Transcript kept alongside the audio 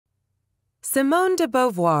Simone de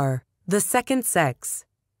Beauvoir, The Second Sex.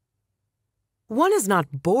 One is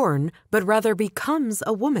not born, but rather becomes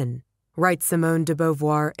a woman, writes Simone de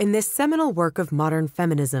Beauvoir in this seminal work of modern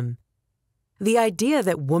feminism. The idea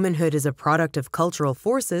that womanhood is a product of cultural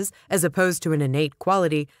forces as opposed to an innate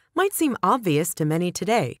quality might seem obvious to many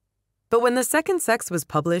today. But when The Second Sex was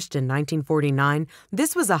published in 1949,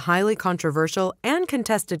 this was a highly controversial and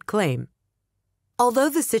contested claim. Although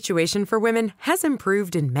the situation for women has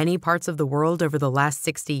improved in many parts of the world over the last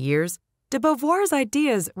 60 years, de Beauvoir's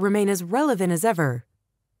ideas remain as relevant as ever.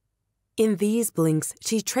 In these blinks,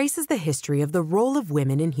 she traces the history of the role of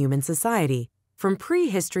women in human society, from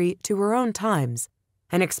prehistory to her own times,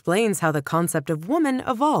 and explains how the concept of woman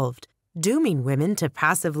evolved, dooming women to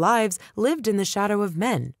passive lives lived in the shadow of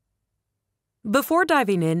men. Before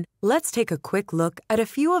diving in, let's take a quick look at a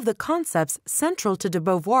few of the concepts central to de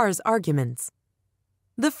Beauvoir's arguments.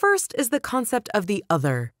 The first is the concept of the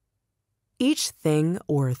other. Each thing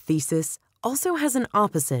or thesis also has an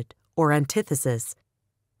opposite or antithesis.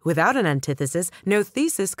 Without an antithesis, no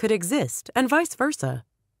thesis could exist, and vice versa.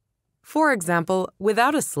 For example,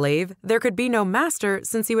 without a slave, there could be no master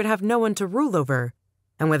since he would have no one to rule over.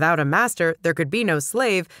 And without a master, there could be no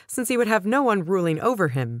slave since he would have no one ruling over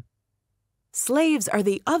him. Slaves are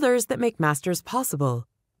the others that make masters possible.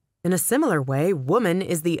 In a similar way, woman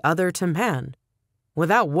is the other to man.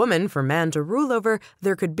 Without woman for man to rule over,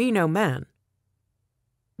 there could be no man.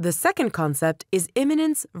 The second concept is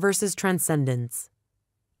immanence versus transcendence.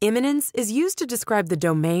 Immanence is used to describe the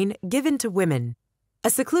domain given to women, a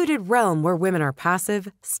secluded realm where women are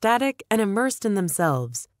passive, static, and immersed in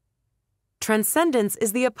themselves. Transcendence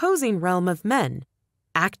is the opposing realm of men,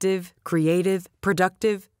 active, creative,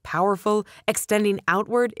 productive, powerful, extending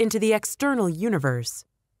outward into the external universe.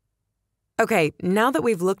 Okay, now that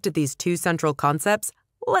we've looked at these two central concepts,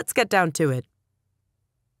 let's get down to it.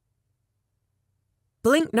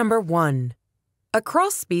 Blink number 1.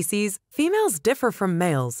 Across species, females differ from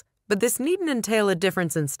males, but this needn't entail a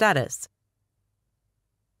difference in status.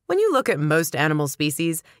 When you look at most animal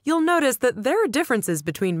species, you'll notice that there are differences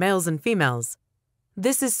between males and females.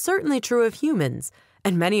 This is certainly true of humans,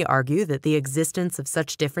 and many argue that the existence of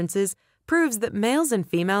such differences proves that males and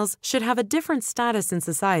females should have a different status in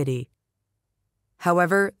society.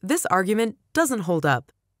 However, this argument doesn't hold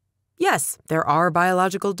up. Yes, there are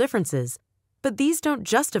biological differences, but these don't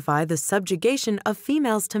justify the subjugation of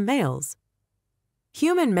females to males.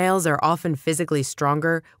 Human males are often physically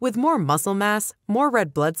stronger, with more muscle mass, more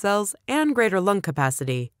red blood cells, and greater lung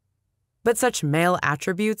capacity. But such male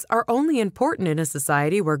attributes are only important in a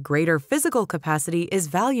society where greater physical capacity is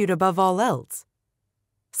valued above all else.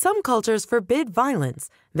 Some cultures forbid violence,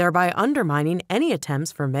 thereby undermining any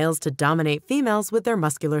attempts for males to dominate females with their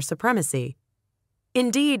muscular supremacy.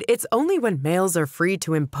 Indeed, it's only when males are free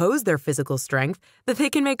to impose their physical strength that they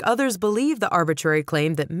can make others believe the arbitrary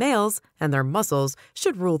claim that males and their muscles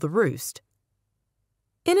should rule the roost.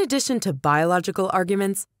 In addition to biological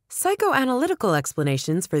arguments, psychoanalytical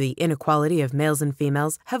explanations for the inequality of males and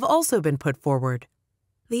females have also been put forward.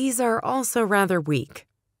 These are also rather weak.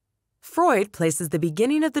 Freud places the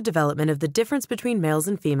beginning of the development of the difference between males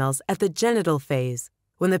and females at the genital phase,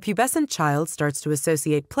 when the pubescent child starts to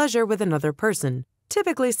associate pleasure with another person,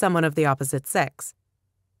 typically someone of the opposite sex.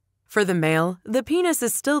 For the male, the penis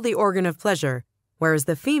is still the organ of pleasure, whereas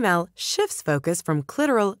the female shifts focus from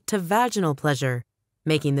clitoral to vaginal pleasure,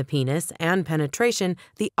 making the penis and penetration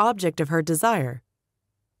the object of her desire.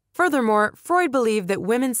 Furthermore, Freud believed that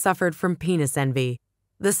women suffered from penis envy,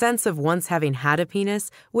 the sense of once having had a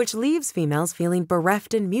penis, which leaves females feeling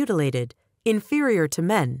bereft and mutilated, inferior to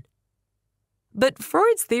men. But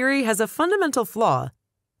Freud's theory has a fundamental flaw.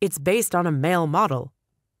 It's based on a male model.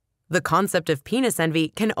 The concept of penis envy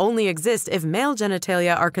can only exist if male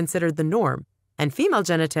genitalia are considered the norm, and female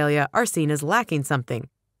genitalia are seen as lacking something,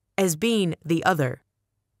 as being the other.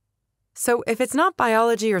 So if it's not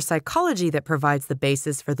biology or psychology that provides the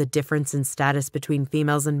basis for the difference in status between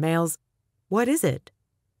females and males, what is it?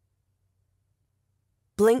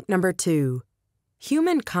 Blink number 2.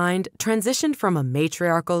 Humankind transitioned from a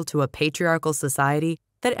matriarchal to a patriarchal society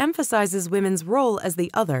that emphasizes women's role as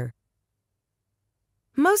the other.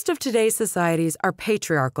 Most of today's societies are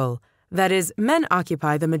patriarchal, that is, men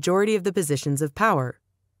occupy the majority of the positions of power.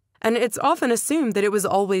 And it's often assumed that it was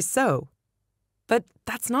always so. But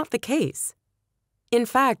that's not the case. In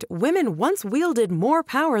fact, women once wielded more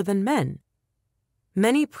power than men.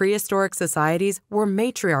 Many prehistoric societies were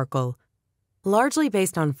matriarchal. Largely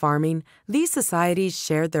based on farming, these societies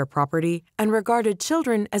shared their property and regarded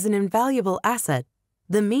children as an invaluable asset,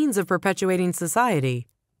 the means of perpetuating society.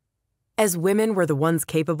 As women were the ones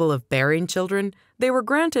capable of bearing children, they were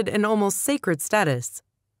granted an almost sacred status.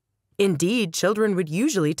 Indeed, children would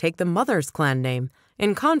usually take the mother's clan name,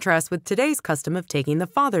 in contrast with today's custom of taking the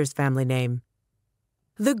father's family name.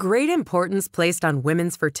 The great importance placed on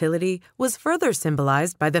women's fertility was further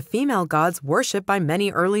symbolized by the female gods worshipped by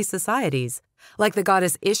many early societies, like the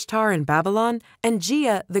goddess Ishtar in Babylon and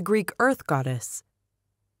Gaia, the Greek earth goddess.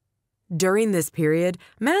 During this period,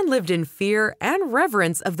 man lived in fear and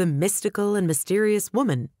reverence of the mystical and mysterious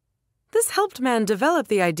woman. This helped man develop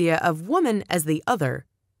the idea of woman as the other.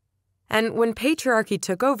 And when patriarchy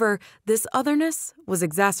took over, this otherness was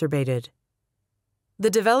exacerbated. The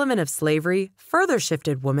development of slavery further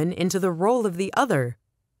shifted woman into the role of the other.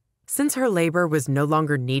 Since her labor was no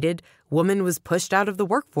longer needed, woman was pushed out of the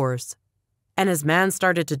workforce. And as man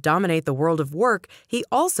started to dominate the world of work, he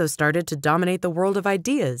also started to dominate the world of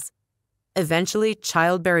ideas. Eventually,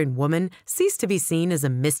 childbearing woman ceased to be seen as a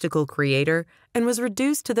mystical creator and was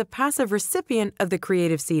reduced to the passive recipient of the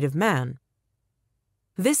creative seed of man.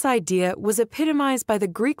 This idea was epitomized by the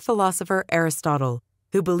Greek philosopher Aristotle,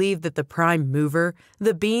 who believed that the prime mover,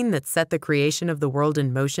 the being that set the creation of the world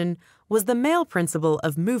in motion, was the male principle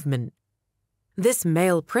of movement. This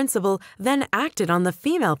male principle then acted on the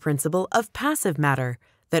female principle of passive matter,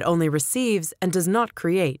 that only receives and does not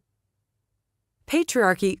create.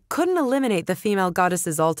 Patriarchy couldn't eliminate the female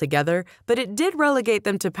goddesses altogether, but it did relegate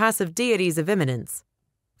them to passive deities of immanence.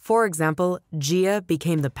 For example, Gaia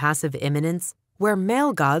became the passive immanence, where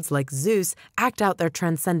male gods like Zeus act out their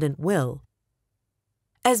transcendent will.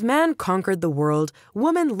 As man conquered the world,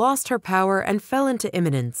 woman lost her power and fell into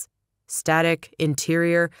immanence, static,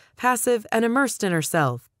 interior, passive, and immersed in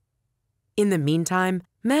herself. In the meantime,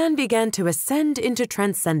 man began to ascend into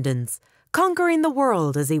transcendence, conquering the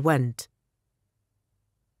world as he went.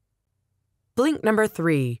 Blink number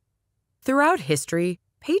 3. Throughout history,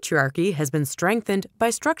 patriarchy has been strengthened by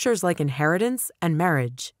structures like inheritance and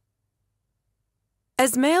marriage.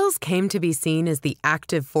 As males came to be seen as the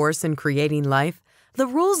active force in creating life, the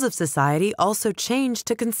rules of society also changed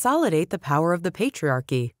to consolidate the power of the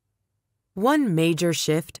patriarchy. One major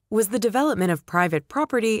shift was the development of private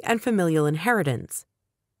property and familial inheritance.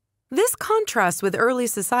 This contrasts with early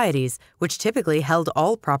societies, which typically held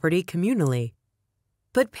all property communally.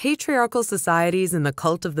 But patriarchal societies and the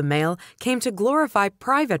cult of the male came to glorify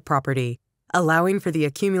private property, allowing for the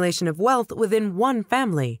accumulation of wealth within one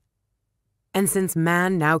family. And since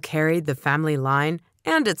man now carried the family line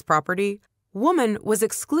and its property, woman was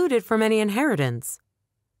excluded from any inheritance.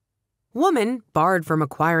 Woman, barred from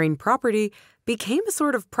acquiring property, became a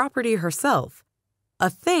sort of property herself, a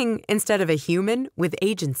thing instead of a human with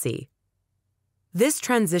agency. This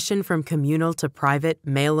transition from communal to private,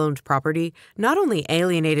 male-owned property not only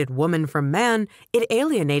alienated woman from man, it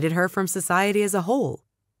alienated her from society as a whole.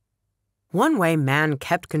 One way man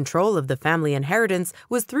kept control of the family inheritance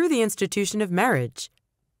was through the institution of marriage.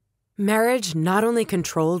 Marriage not only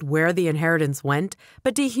controlled where the inheritance went,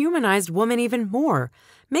 but dehumanized woman even more,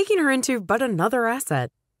 making her into but another asset.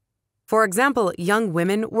 For example, young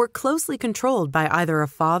women were closely controlled by either a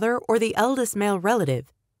father or the eldest male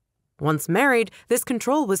relative. Once married, this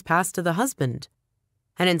control was passed to the husband.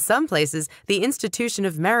 And in some places, the institution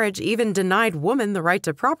of marriage even denied woman the right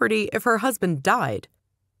to property if her husband died.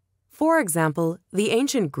 For example, the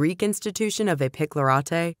ancient Greek institution of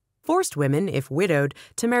epichlorate forced women, if widowed,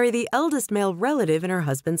 to marry the eldest male relative in her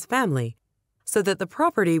husband's family, so that the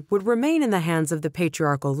property would remain in the hands of the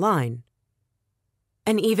patriarchal line.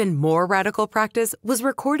 An even more radical practice was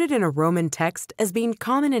recorded in a Roman text as being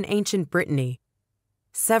common in ancient Brittany.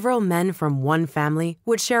 Several men from one family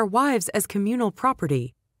would share wives as communal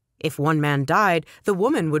property. If one man died, the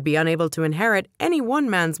woman would be unable to inherit any one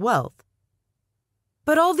man's wealth.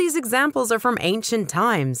 But all these examples are from ancient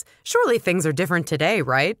times. Surely things are different today,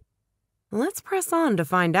 right? Let's press on to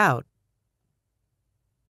find out.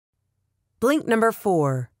 Blink number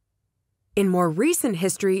 4. In more recent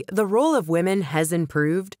history, the role of women has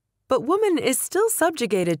improved, but woman is still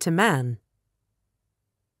subjugated to man.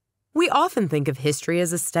 We often think of history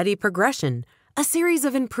as a steady progression, a series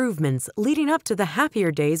of improvements leading up to the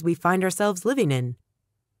happier days we find ourselves living in.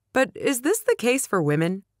 But is this the case for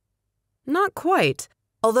women? Not quite,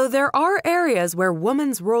 although there are areas where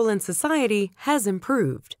woman's role in society has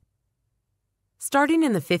improved. Starting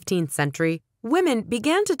in the 15th century, women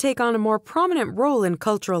began to take on a more prominent role in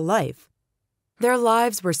cultural life. Their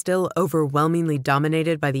lives were still overwhelmingly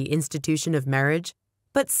dominated by the institution of marriage,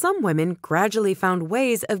 but some women gradually found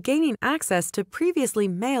ways of gaining access to previously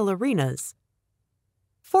male arenas.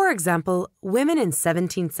 For example, women in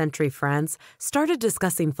 17th century France started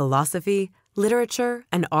discussing philosophy, literature,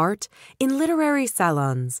 and art in literary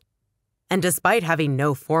salons. And despite having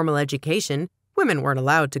no formal education, women weren't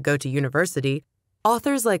allowed to go to university.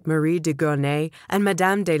 Authors like Marie de Gournay and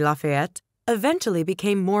Madame de Lafayette eventually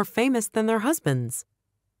became more famous than their husbands.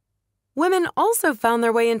 Women also found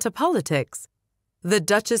their way into politics. The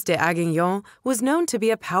Duchess d'Aiguillon was known to be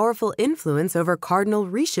a powerful influence over Cardinal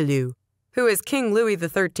Richelieu, who as King Louis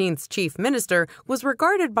XIII's chief minister was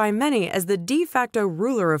regarded by many as the de facto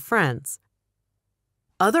ruler of France.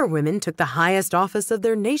 Other women took the highest office of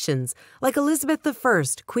their nations, like Elizabeth I,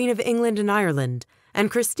 Queen of England and Ireland,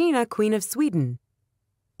 and Christina, Queen of Sweden.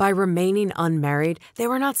 By remaining unmarried, they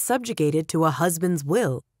were not subjugated to a husband's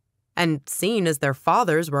will. And seeing as their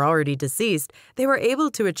fathers were already deceased, they were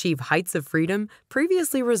able to achieve heights of freedom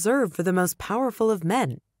previously reserved for the most powerful of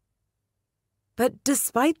men. But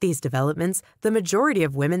despite these developments, the majority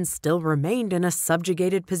of women still remained in a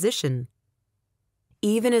subjugated position.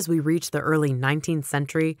 Even as we reach the early 19th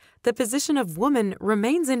century, the position of woman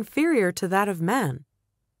remains inferior to that of man.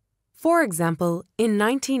 For example, in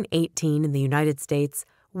 1918 in the United States,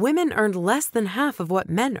 women earned less than half of what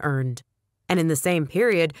men earned. And in the same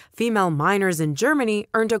period, female miners in Germany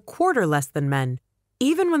earned a quarter less than men,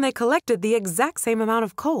 even when they collected the exact same amount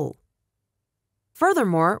of coal.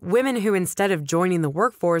 Furthermore, women who instead of joining the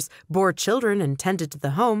workforce bore children and tended to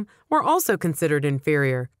the home were also considered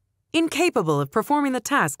inferior, incapable of performing the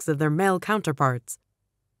tasks of their male counterparts.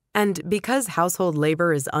 And because household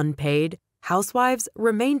labor is unpaid, housewives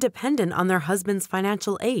remain dependent on their husband's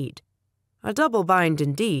financial aid. A double bind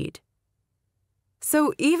indeed.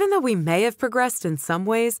 So even though we may have progressed in some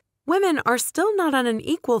ways, women are still not on an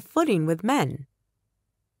equal footing with men.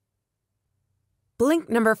 Blink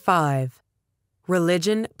number 5.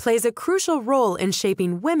 Religion plays a crucial role in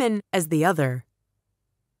shaping women as the other.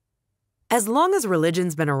 As long as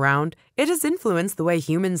religion's been around, it has influenced the way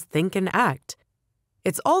humans think and act.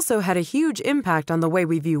 It's also had a huge impact on the way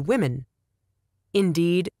we view women.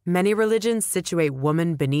 Indeed, many religions situate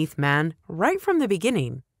woman beneath man right from the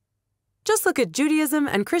beginning. Just look at Judaism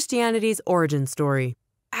and Christianity's origin story,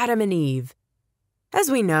 Adam and Eve. As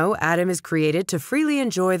we know, Adam is created to freely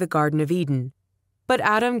enjoy the Garden of Eden. But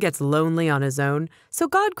Adam gets lonely on his own, so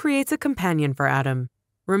God creates a companion for Adam,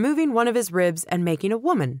 removing one of his ribs and making a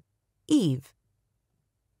woman, Eve.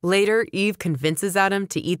 Later, Eve convinces Adam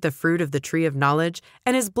to eat the fruit of the tree of knowledge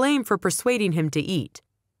and is blamed for persuading him to eat.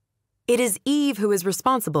 It is Eve who is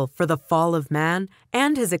responsible for the fall of man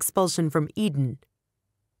and his expulsion from Eden.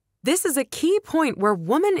 This is a key point where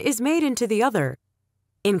woman is made into the other.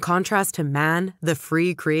 In contrast to man, the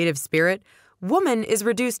free creative spirit, woman is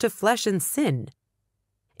reduced to flesh and sin.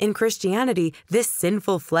 In Christianity, this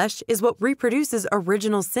sinful flesh is what reproduces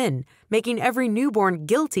original sin, making every newborn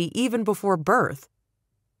guilty even before birth.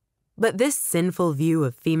 But this sinful view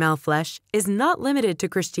of female flesh is not limited to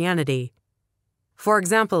Christianity. For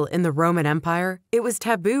example, in the Roman Empire, it was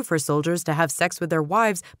taboo for soldiers to have sex with their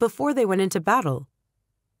wives before they went into battle.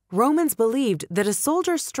 Romans believed that a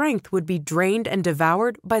soldier's strength would be drained and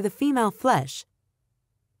devoured by the female flesh.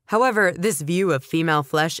 However, this view of female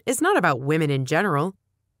flesh is not about women in general.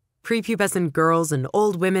 Prepubescent girls and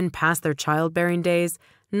old women past their childbearing days,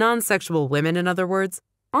 non-sexual women in other words,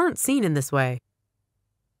 aren't seen in this way.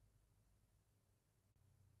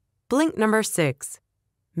 Blink number 6.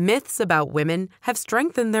 Myths about women have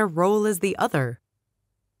strengthened their role as the other.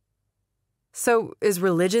 So, is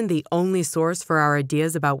religion the only source for our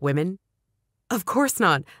ideas about women? Of course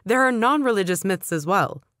not. There are non-religious myths as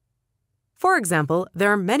well. For example,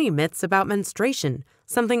 there are many myths about menstruation,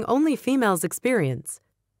 something only females experience.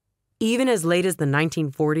 Even as late as the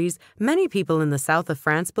 1940s, many people in the south of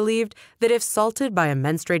France believed that if salted by a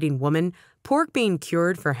menstruating woman, pork being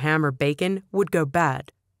cured for ham or bacon would go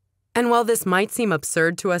bad. And while this might seem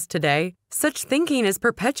absurd to us today, such thinking is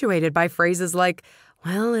perpetuated by phrases like,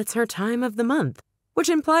 well, it's her time of the month, which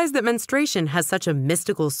implies that menstruation has such a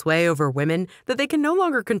mystical sway over women that they can no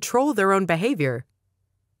longer control their own behavior.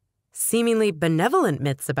 Seemingly benevolent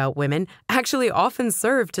myths about women actually often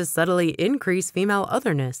serve to subtly increase female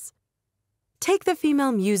otherness. Take the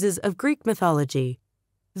female muses of Greek mythology.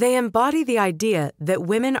 They embody the idea that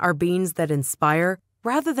women are beings that inspire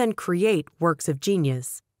rather than create works of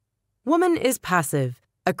genius. Woman is passive,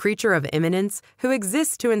 a creature of immanence who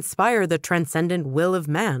exists to inspire the transcendent will of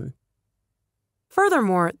man.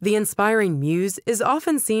 Furthermore, the inspiring muse is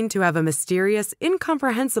often seen to have a mysterious,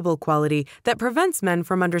 incomprehensible quality that prevents men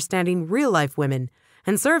from understanding real-life women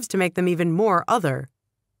and serves to make them even more other.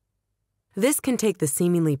 This can take the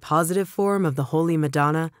seemingly positive form of the Holy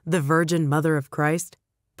Madonna, the Virgin Mother of Christ,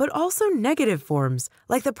 but also negative forms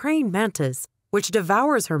like the praying mantis, which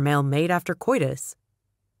devours her male mate after coitus.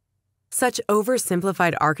 Such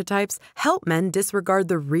oversimplified archetypes help men disregard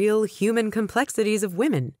the real human complexities of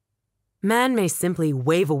women. Man may simply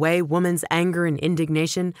wave away woman's anger and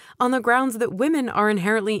indignation on the grounds that women are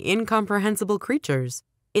inherently incomprehensible creatures,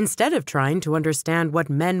 instead of trying to understand what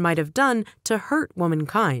men might have done to hurt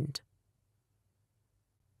womankind.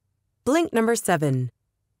 Blink number 7.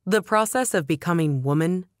 The process of becoming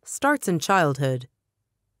woman starts in childhood.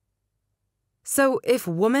 So, if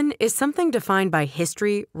woman is something defined by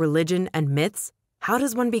history, religion, and myths, how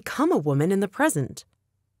does one become a woman in the present?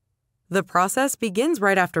 The process begins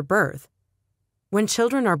right after birth. When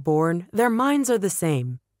children are born, their minds are the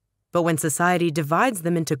same. But when society divides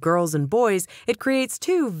them into girls and boys, it creates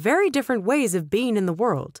two very different ways of being in the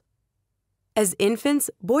world. As infants,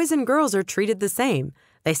 boys and girls are treated the same.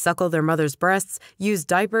 They suckle their mother's breasts, use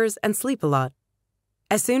diapers, and sleep a lot.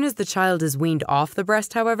 As soon as the child is weaned off the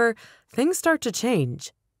breast, however, things start to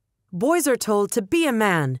change. Boys are told to be a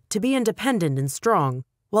man, to be independent and strong,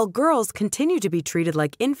 while girls continue to be treated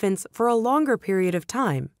like infants for a longer period of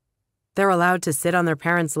time. They're allowed to sit on their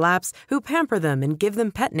parents' laps, who pamper them and give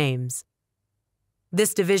them pet names.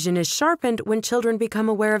 This division is sharpened when children become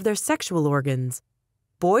aware of their sexual organs.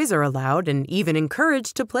 Boys are allowed and even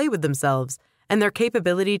encouraged to play with themselves, and their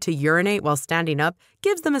capability to urinate while standing up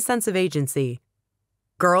gives them a sense of agency.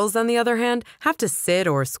 Girls, on the other hand, have to sit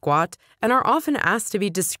or squat and are often asked to be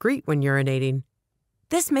discreet when urinating.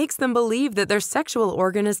 This makes them believe that their sexual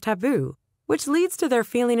organ is taboo, which leads to their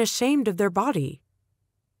feeling ashamed of their body.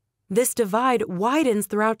 This divide widens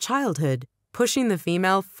throughout childhood, pushing the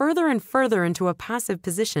female further and further into a passive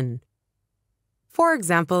position. For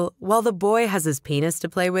example, while the boy has his penis to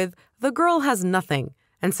play with, the girl has nothing,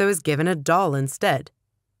 and so is given a doll instead.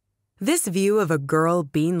 This view of a girl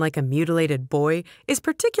being like a mutilated boy is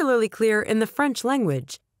particularly clear in the French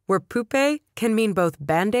language, where poupée can mean both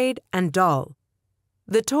band-aid and doll.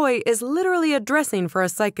 The toy is literally a dressing for a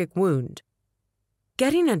psychic wound.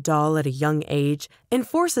 Getting a doll at a young age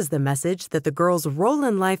enforces the message that the girl's role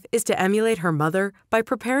in life is to emulate her mother by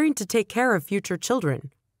preparing to take care of future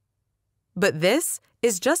children. But this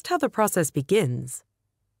is just how the process begins.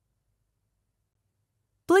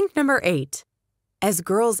 Blink number 8. As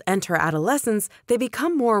girls enter adolescence, they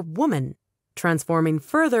become more woman, transforming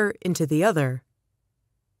further into the other.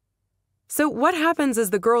 So what happens as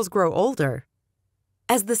the girls grow older?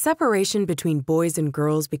 As the separation between boys and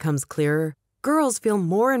girls becomes clearer, girls feel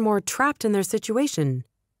more and more trapped in their situation.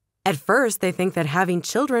 At first, they think that having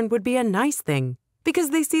children would be a nice thing,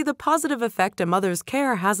 because they see the positive effect a mother's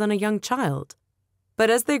care has on a young child.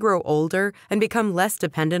 But as they grow older and become less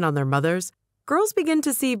dependent on their mothers, girls begin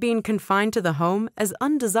to see being confined to the home as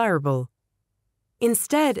undesirable.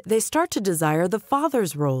 Instead, they start to desire the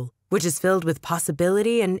father's role, which is filled with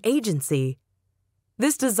possibility and agency.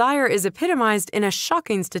 This desire is epitomized in a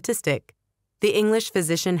shocking statistic. The English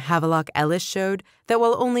physician Havelock Ellis showed that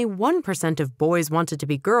while only 1% of boys wanted to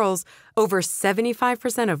be girls, over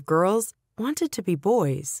 75% of girls wanted to be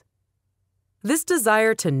boys. This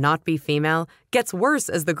desire to not be female gets worse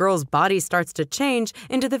as the girl's body starts to change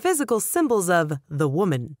into the physical symbols of the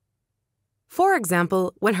woman. For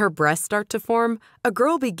example, when her breasts start to form, a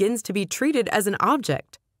girl begins to be treated as an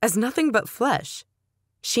object, as nothing but flesh.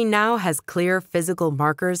 She now has clear physical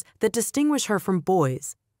markers that distinguish her from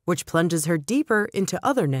boys, which plunges her deeper into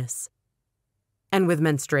otherness. And with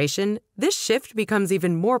menstruation, this shift becomes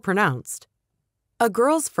even more pronounced. A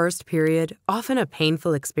girl's first period, often a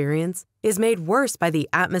painful experience, is made worse by the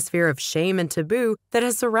atmosphere of shame and taboo that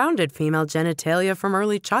has surrounded female genitalia from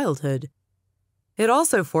early childhood. It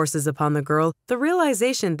also forces upon the girl the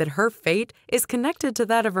realization that her fate is connected to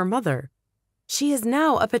that of her mother. She is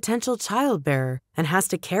now a potential childbearer and has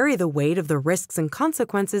to carry the weight of the risks and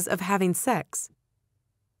consequences of having sex.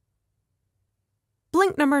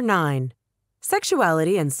 Blink number 9.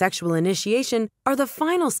 Sexuality and sexual initiation are the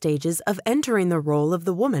final stages of entering the role of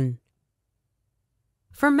the woman.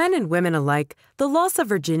 For men and women alike, the loss of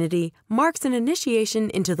virginity marks an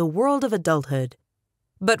initiation into the world of adulthood.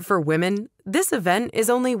 But for women, this event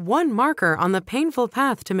is only one marker on the painful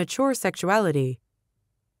path to mature sexuality.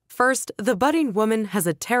 First, the budding woman has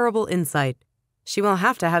a terrible insight. She will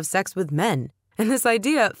have to have sex with men, and this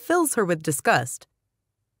idea fills her with disgust.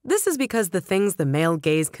 This is because the things the male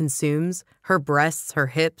gaze consumes, her breasts, her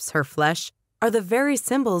hips, her flesh, are the very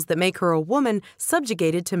symbols that make her a woman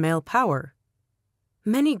subjugated to male power.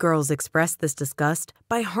 Many girls express this disgust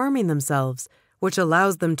by harming themselves, which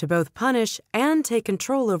allows them to both punish and take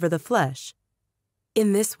control over the flesh.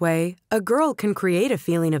 In this way, a girl can create a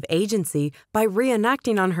feeling of agency by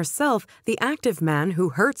reenacting on herself the active man who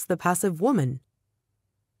hurts the passive woman.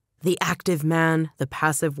 The active man, the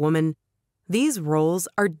passive woman, These roles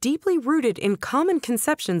are deeply rooted in common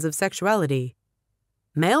conceptions of sexuality.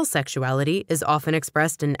 Male sexuality is often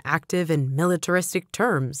expressed in active and militaristic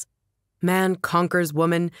terms. Man conquers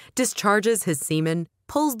woman, discharges his semen,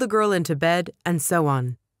 pulls the girl into bed, and so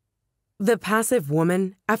on. The passive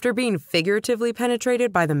woman, after being figuratively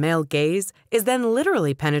penetrated by the male gaze, is then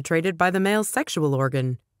literally penetrated by the male sexual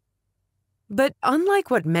organ. But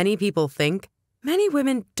unlike what many people think, many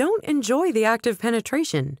women don't enjoy the act of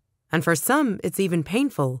penetration, and for some, it's even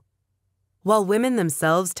painful. While women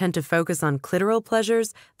themselves tend to focus on clitoral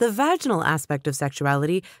pleasures, the vaginal aspect of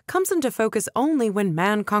sexuality comes into focus only when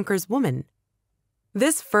man conquers woman.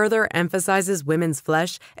 This further emphasizes women's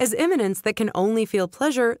flesh as immanence that can only feel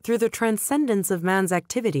pleasure through the transcendence of man's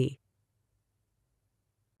activity.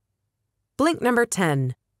 Blink number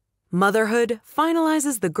 10. Motherhood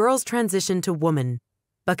finalizes the girl's transition to woman,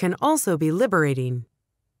 but can also be liberating.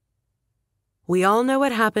 We all know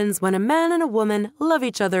what happens when a man and a woman love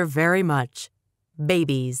each other very much.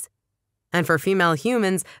 Babies. And for female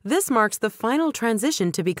humans, this marks the final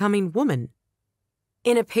transition to becoming woman.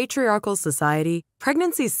 In a patriarchal society,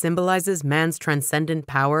 pregnancy symbolizes man's transcendent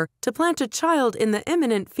power to plant a child in the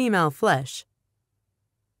immanent female flesh.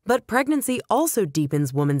 But pregnancy also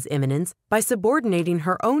deepens woman's immanence by subordinating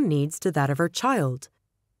her own needs to that of her child.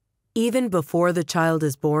 Even before the child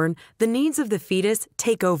is born, the needs of the fetus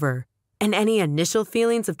take over, and any initial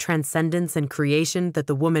feelings of transcendence and creation that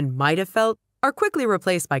the woman might have felt are quickly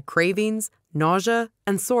replaced by cravings, nausea,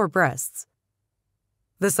 and sore breasts.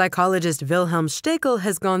 The psychologist Wilhelm Stekel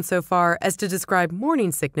has gone so far as to describe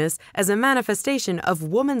morning sickness as a manifestation of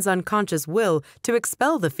woman's unconscious will to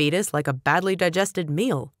expel the fetus like a badly digested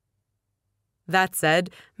meal. That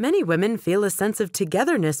said, many women feel a sense of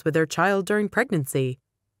togetherness with their child during pregnancy.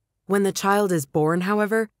 When the child is born,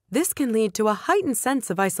 however, this can lead to a heightened sense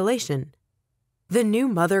of isolation. The new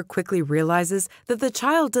mother quickly realizes that the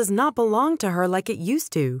child does not belong to her like it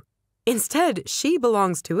used to. Instead, she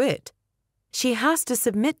belongs to it. She has to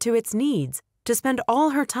submit to its needs, to spend all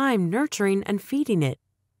her time nurturing and feeding it.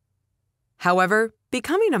 However,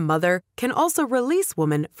 becoming a mother can also release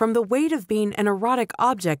women from the weight of being an erotic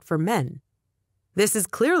object for men. This is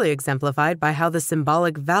clearly exemplified by how the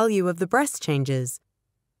symbolic value of the breast changes.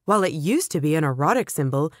 While it used to be an erotic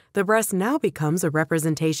symbol, the breast now becomes a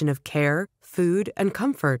representation of care, food, and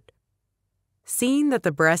comfort. Seeing that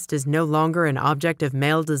the breast is no longer an object of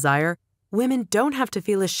male desire, women don't have to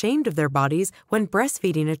feel ashamed of their bodies when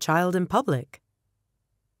breastfeeding a child in public.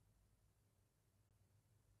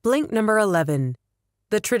 Blink number 11.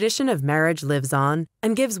 The tradition of marriage lives on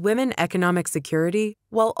and gives women economic security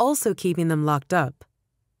while also keeping them locked up.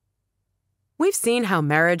 We've seen how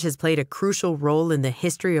marriage has played a crucial role in the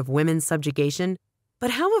history of women's subjugation,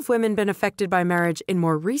 but how have women been affected by marriage in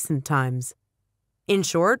more recent times? In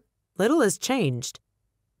short, little has changed.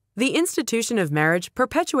 The institution of marriage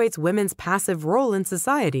perpetuates women's passive role in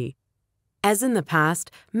society. As in the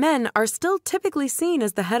past, men are still typically seen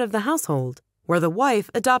as the head of the household, where the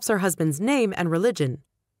wife adopts her husband's name and religion.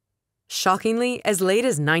 Shockingly, as late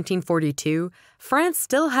as 1942, France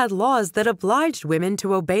still had laws that obliged women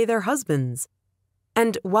to obey their husbands.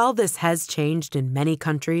 And while this has changed in many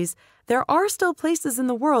countries, there are still places in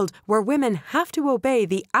the world where women have to obey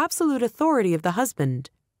the absolute authority of the husband.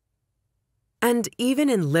 And even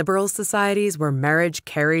in liberal societies where marriage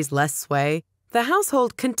carries less sway, the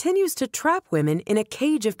household continues to trap women in a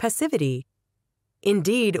cage of passivity.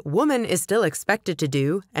 Indeed, woman is still expected to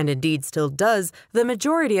do, and indeed still does, the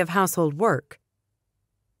majority of household work.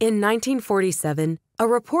 In 1947, a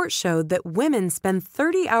report showed that women spend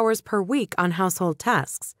 30 hours per week on household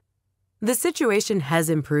tasks. The situation has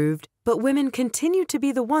improved, but women continue to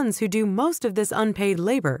be the ones who do most of this unpaid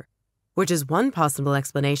labor, which is one possible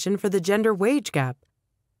explanation for the gender wage gap.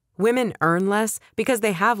 Women earn less because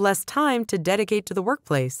they have less time to dedicate to the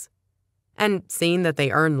workplace. And seeing that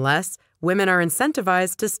they earn less, women are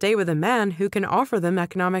incentivized to stay with a man who can offer them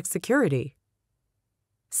economic security.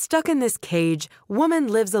 Stuck in this cage, woman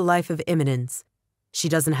lives a life of immanence. She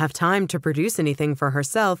doesn't have time to produce anything for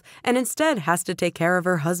herself and instead has to take care of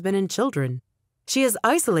her husband and children. She is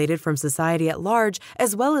isolated from society at large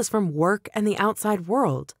as well as from work and the outside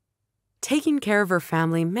world. Taking care of her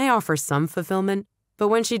family may offer some fulfillment, but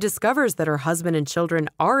when she discovers that her husband and children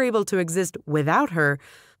are able to exist without her,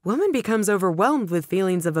 woman becomes overwhelmed with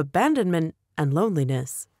feelings of abandonment and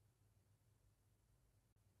loneliness.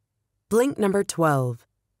 Blink number 12.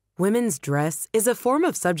 Women's dress is a form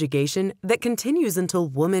of subjugation that continues until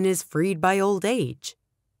woman is freed by old age.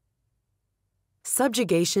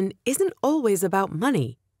 Subjugation isn't always about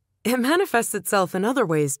money. It manifests itself in other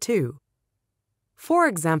ways too. For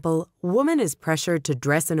example, woman is pressured to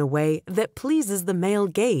dress in a way that pleases the male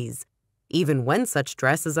gaze, even when such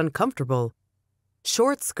dress is uncomfortable.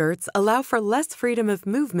 Short skirts allow for less freedom of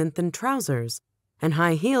movement than trousers, and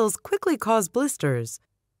high heels quickly cause blisters.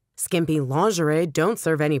 Skimpy lingerie don't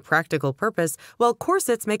serve any practical purpose, while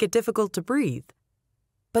corsets make it difficult to breathe.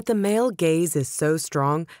 But the male gaze is so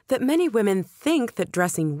strong that many women think that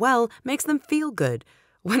dressing well makes them feel good,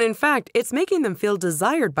 when in fact it's making them feel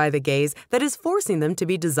desired by the gaze that is forcing them to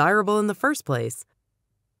be desirable in the first place.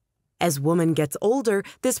 As woman gets older,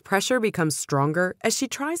 this pressure becomes stronger as she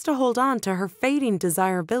tries to hold on to her fading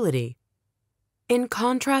desirability. In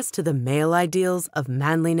contrast to the male ideals of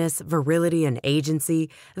manliness, virility, and agency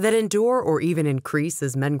that endure or even increase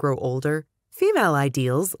as men grow older, female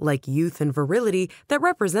ideals like youth and virility that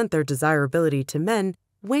represent their desirability to men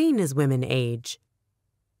wane as women age.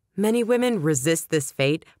 Many women resist this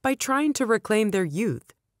fate by trying to reclaim their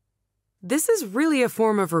youth. This is really a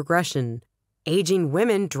form of regression, aging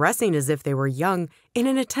women dressing as if they were young in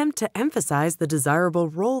an attempt to emphasize the desirable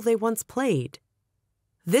role they once played.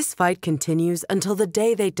 This fight continues until the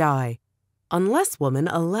day they die, unless woman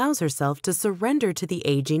allows herself to surrender to the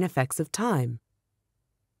aging effects of time.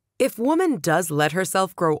 If woman does let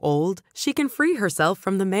herself grow old, she can free herself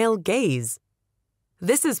from the male gaze.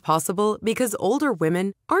 This is possible because older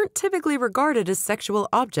women aren't typically regarded as sexual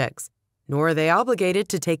objects, nor are they obligated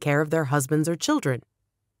to take care of their husbands or children.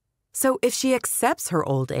 So if she accepts her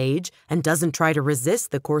old age and doesn't try to resist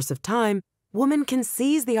the course of time, woman can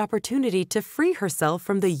seize the opportunity to free herself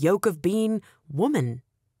from the yoke of being woman.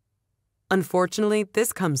 Unfortunately,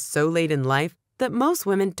 this comes so late in life that most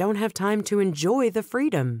women don't have time to enjoy the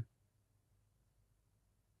freedom.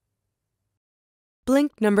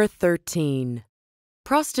 Blink number 13.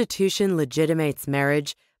 Prostitution legitimates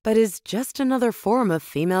marriage, but is just another form of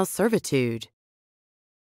female servitude.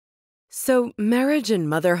 So, marriage and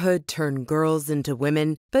motherhood turn girls into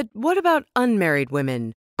women, but what about unmarried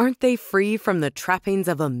women? Aren't they free from the trappings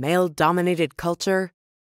of a male-dominated culture?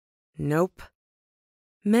 Nope.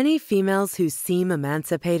 Many females who seem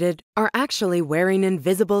emancipated are actually wearing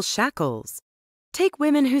invisible shackles. Take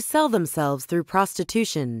women who sell themselves through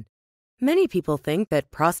prostitution. Many people think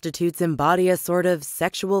that prostitutes embody a sort of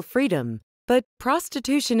sexual freedom, but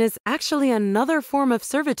prostitution is actually another form of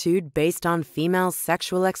servitude based on female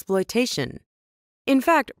sexual exploitation. In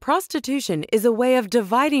fact, prostitution is a way of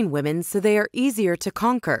dividing women so they are easier to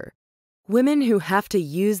conquer. Women who have to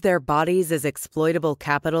use their bodies as exploitable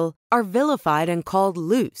capital are vilified and called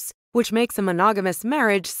loose, which makes a monogamous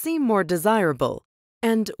marriage seem more desirable.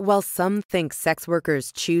 And while some think sex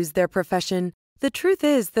workers choose their profession, the truth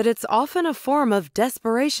is that it's often a form of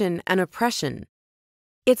desperation and oppression.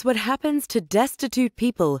 It's what happens to destitute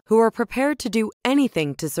people who are prepared to do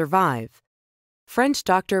anything to survive. French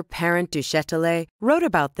doctor Parent Duchâtelet wrote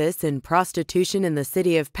about this in Prostitution in the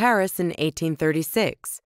City of Paris in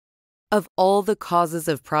 1836. Of all the causes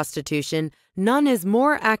of prostitution, none is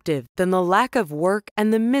more active than the lack of work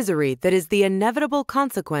and the misery that is the inevitable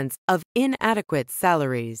consequence of inadequate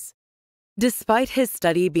salaries. Despite his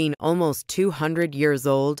study being almost 200 years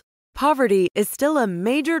old, poverty is still a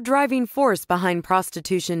major driving force behind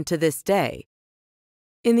prostitution to this day.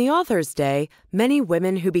 In the author's day, many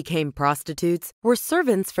women who became prostitutes were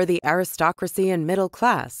servants for the aristocracy and middle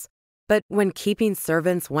class. But when keeping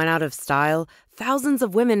servants went out of style, thousands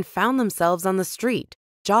of women found themselves on the street,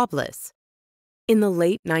 jobless. In the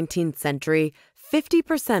late 19th century,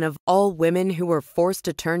 50% of all women who were forced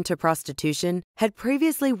to turn to prostitution had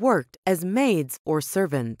previously worked as maids or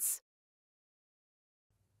servants.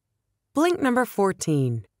 Blink number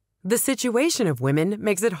 14. The situation of women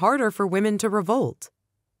makes it harder for women to revolt.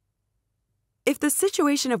 If the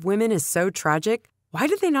situation of women is so tragic, why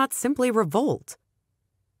did they not simply revolt?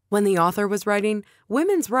 When the author was writing,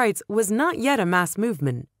 women's rights was not yet a mass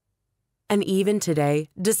movement. And even today,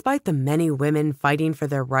 despite the many women fighting for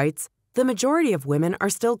their rights, the majority of women are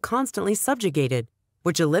still constantly subjugated,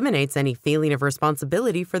 which eliminates any feeling of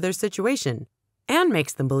responsibility for their situation and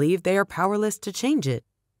makes them believe they are powerless to change it.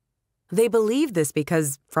 They believe this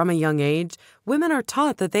because, from a young age, women are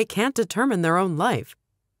taught that they can't determine their own life,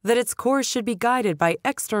 that its course should be guided by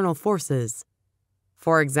external forces.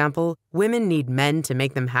 For example, women need men to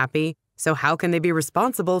make them happy, so how can they be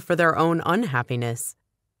responsible for their own unhappiness?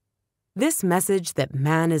 This message that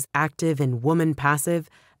man is active and woman passive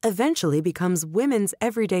eventually becomes women's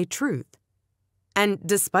everyday truth. And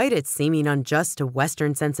despite it seeming unjust to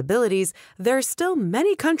Western sensibilities, there are still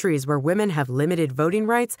many countries where women have limited voting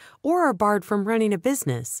rights or are barred from running a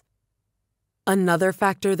business. Another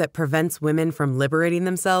factor that prevents women from liberating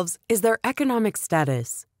themselves is their economic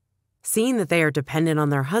status. Seeing that they are dependent on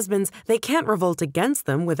their husbands, they can't revolt against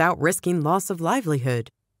them without risking loss of livelihood.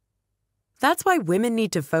 That's why women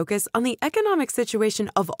need to focus on the economic situation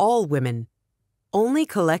of all women. Only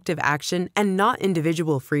collective action and not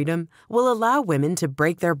individual freedom will allow women to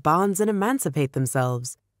break their bonds and emancipate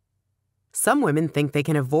themselves. Some women think they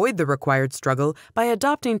can avoid the required struggle by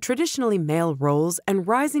adopting traditionally male roles and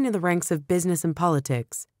rising in the ranks of business and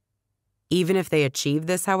politics. Even if they achieve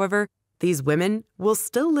this, however, these women will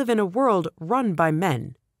still live in a world run by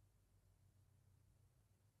men.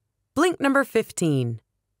 Blink number 15.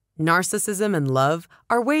 Narcissism and love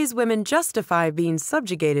are ways women justify being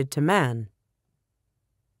subjugated to man.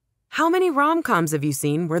 How many rom-coms have you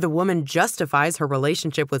seen where the woman justifies her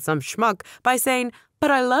relationship with some schmuck by saying,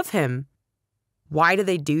 "But I love him"? Why do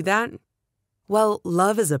they do that? Well,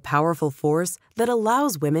 love is a powerful force that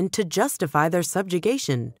allows women to justify their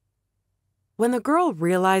subjugation. When the girl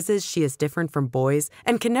realizes she is different from boys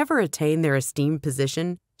and can never attain their esteemed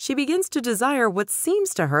position, she begins to desire what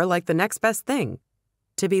seems to her like the next best thing: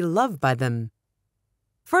 to be loved by them.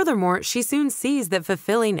 Furthermore, she soon sees that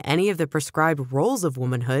fulfilling any of the prescribed roles of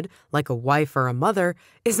womanhood, like a wife or a mother,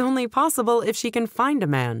 is only possible if she can find a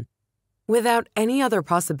man. Without any other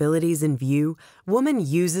possibilities in view, woman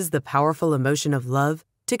uses the powerful emotion of love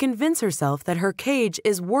to convince herself that her cage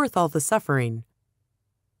is worth all the suffering.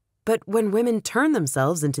 But when women turn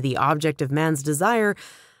themselves into the object of man's desire,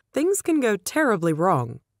 things can go terribly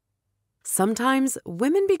wrong. Sometimes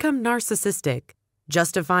women become narcissistic,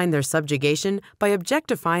 justifying their subjugation by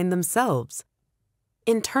objectifying themselves.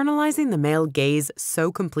 Internalizing the male gaze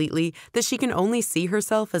so completely that she can only see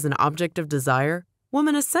herself as an object of desire,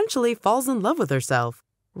 woman essentially falls in love with herself,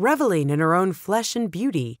 reveling in her own flesh and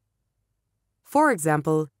beauty. For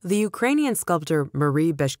example, the Ukrainian sculptor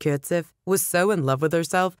Marie Beshkirtsev was so in love with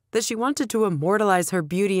herself that she wanted to immortalize her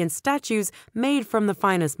beauty in statues made from the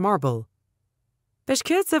finest marble.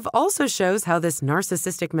 Beshkirtsev also shows how this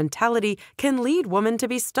narcissistic mentality can lead women to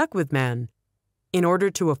be stuck with man. In order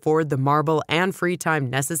to afford the marble and free time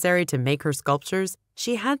necessary to make her sculptures,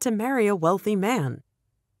 she had to marry a wealthy man.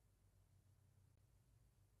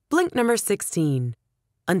 Blink number 16.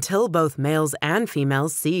 Until both males and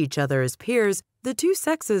females see each other as peers, the two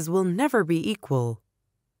sexes will never be equal.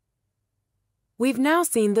 We've now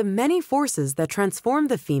seen the many forces that transform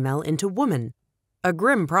the female into woman. A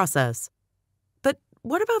grim process. But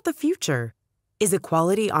what about the future? Is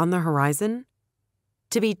equality on the horizon?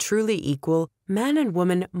 To be truly equal, man and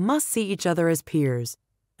woman must see each other as peers,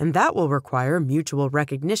 and that will require mutual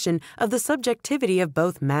recognition of the subjectivity of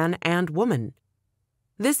both man and woman.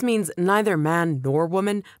 This means neither man nor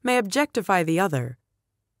woman may objectify the other.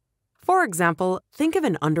 For example, think of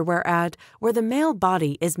an underwear ad where the male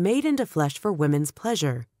body is made into flesh for women's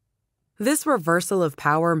pleasure. This reversal of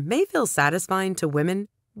power may feel satisfying to women,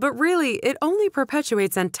 but really it only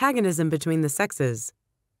perpetuates antagonism between the sexes.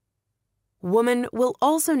 Woman will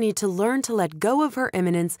also need to learn to let go of her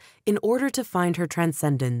immanence in order to find her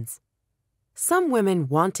transcendence. Some women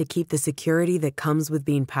want to keep the security that comes with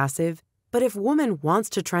being passive, but if woman wants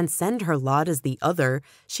to transcend her lot as the other,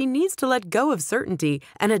 she needs to let go of certainty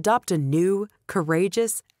and adopt a new,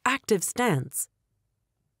 courageous, active stance.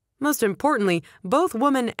 Most importantly, both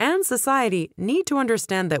woman and society need to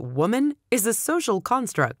understand that woman is a social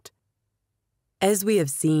construct. As we have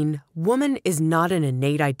seen, woman is not an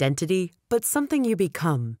innate identity, but something you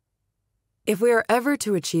become. If we are ever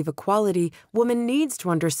to achieve equality, woman needs to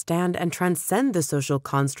understand and transcend the social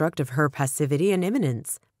construct of her passivity and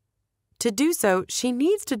immanence. To do so, she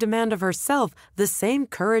needs to demand of herself the same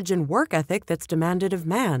courage and work ethic that's demanded of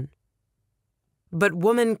man. But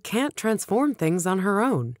woman can't transform things on her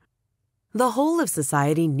own. The whole of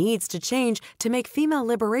society needs to change to make female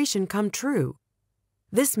liberation come true.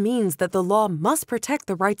 This means that the law must protect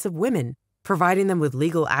the rights of women, providing them with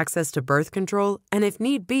legal access to birth control and, if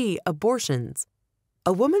need be, abortions.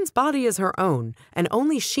 A woman's body is her own, and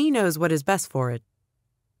only she knows what is best for it.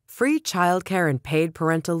 Free childcare and paid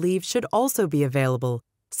parental leave should also be available,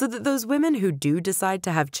 so that those women who do decide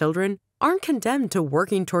to have children aren't condemned to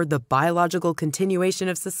working toward the biological continuation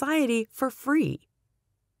of society for free.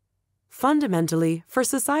 Fundamentally, for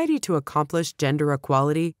society to accomplish gender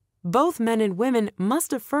equality, both men and women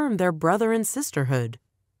must affirm their brother and sisterhood.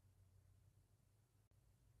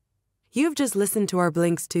 You've just listened to our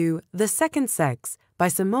blinks to The Second Sex by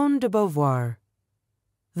Simone de Beauvoir.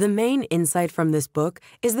 The main insight from this book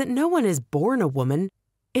is that no one is born a woman,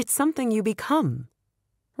 it's something you become.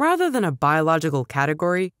 Rather than a biological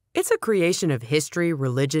category, it's a creation of history,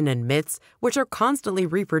 religion, and myths which are constantly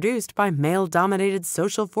reproduced by male-dominated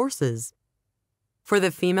social forces. For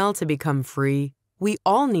the female to become free, we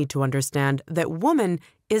all need to understand that woman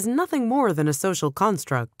is nothing more than a social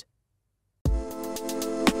construct.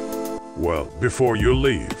 Well, before you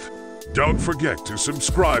leave, don't forget to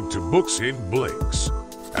subscribe to Books in Blinks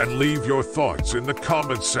and leave your thoughts in the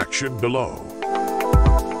comment section below.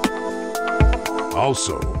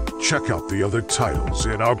 Also, check out the other titles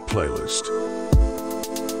in our playlist.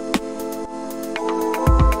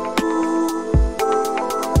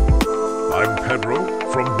 I'm Pedro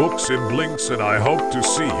from Books in Blinks, and I hope to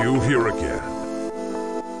see you here again.